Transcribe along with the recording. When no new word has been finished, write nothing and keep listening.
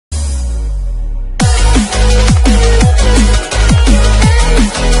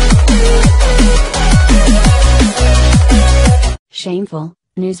Shameful,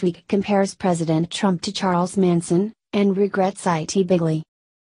 Newsweek compares President Trump to Charles Manson, and regrets it bigly.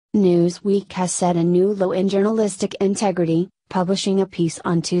 Newsweek has set a new low in journalistic integrity, publishing a piece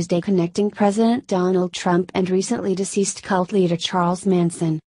on Tuesday connecting President Donald Trump and recently deceased cult leader Charles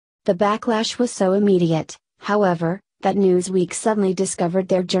Manson. The backlash was so immediate, however, that Newsweek suddenly discovered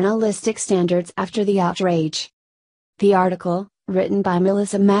their journalistic standards after the outrage. The article, written by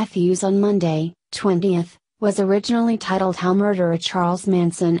Melissa Matthews on Monday, 20th, was originally titled How Murderer Charles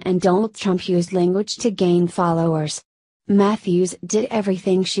Manson and Donald Trump Used Language to Gain Followers. Matthews did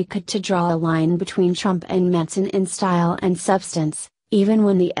everything she could to draw a line between Trump and Manson in style and substance, even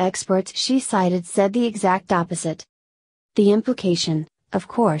when the experts she cited said the exact opposite. The implication, of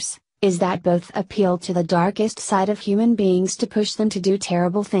course, is that both appeal to the darkest side of human beings to push them to do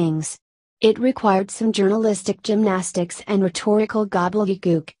terrible things. It required some journalistic gymnastics and rhetorical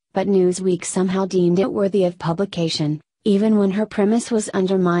gobbledygook, but Newsweek somehow deemed it worthy of publication, even when her premise was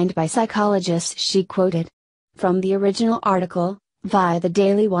undermined by psychologists she quoted. From the original article, via the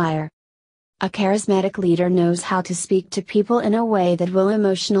Daily Wire. A charismatic leader knows how to speak to people in a way that will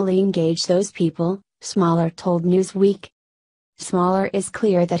emotionally engage those people, Smaller told Newsweek. Smaller is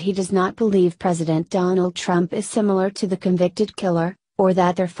clear that he does not believe President Donald Trump is similar to the convicted killer, or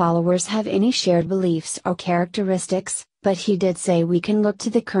that their followers have any shared beliefs or characteristics, but he did say we can look to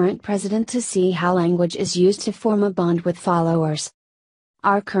the current president to see how language is used to form a bond with followers.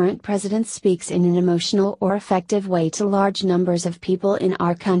 Our current president speaks in an emotional or effective way to large numbers of people in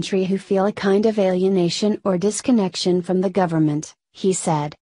our country who feel a kind of alienation or disconnection from the government, he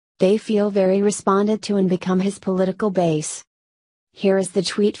said. They feel very responded to and become his political base. Here is the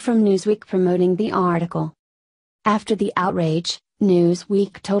tweet from Newsweek promoting the article. After the outrage,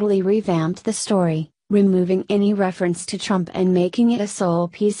 Newsweek totally revamped the story, removing any reference to Trump and making it a sole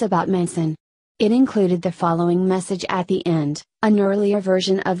piece about Manson. It included the following message at the end: an earlier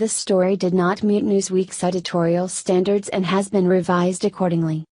version of the story did not meet Newsweek's editorial standards and has been revised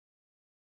accordingly.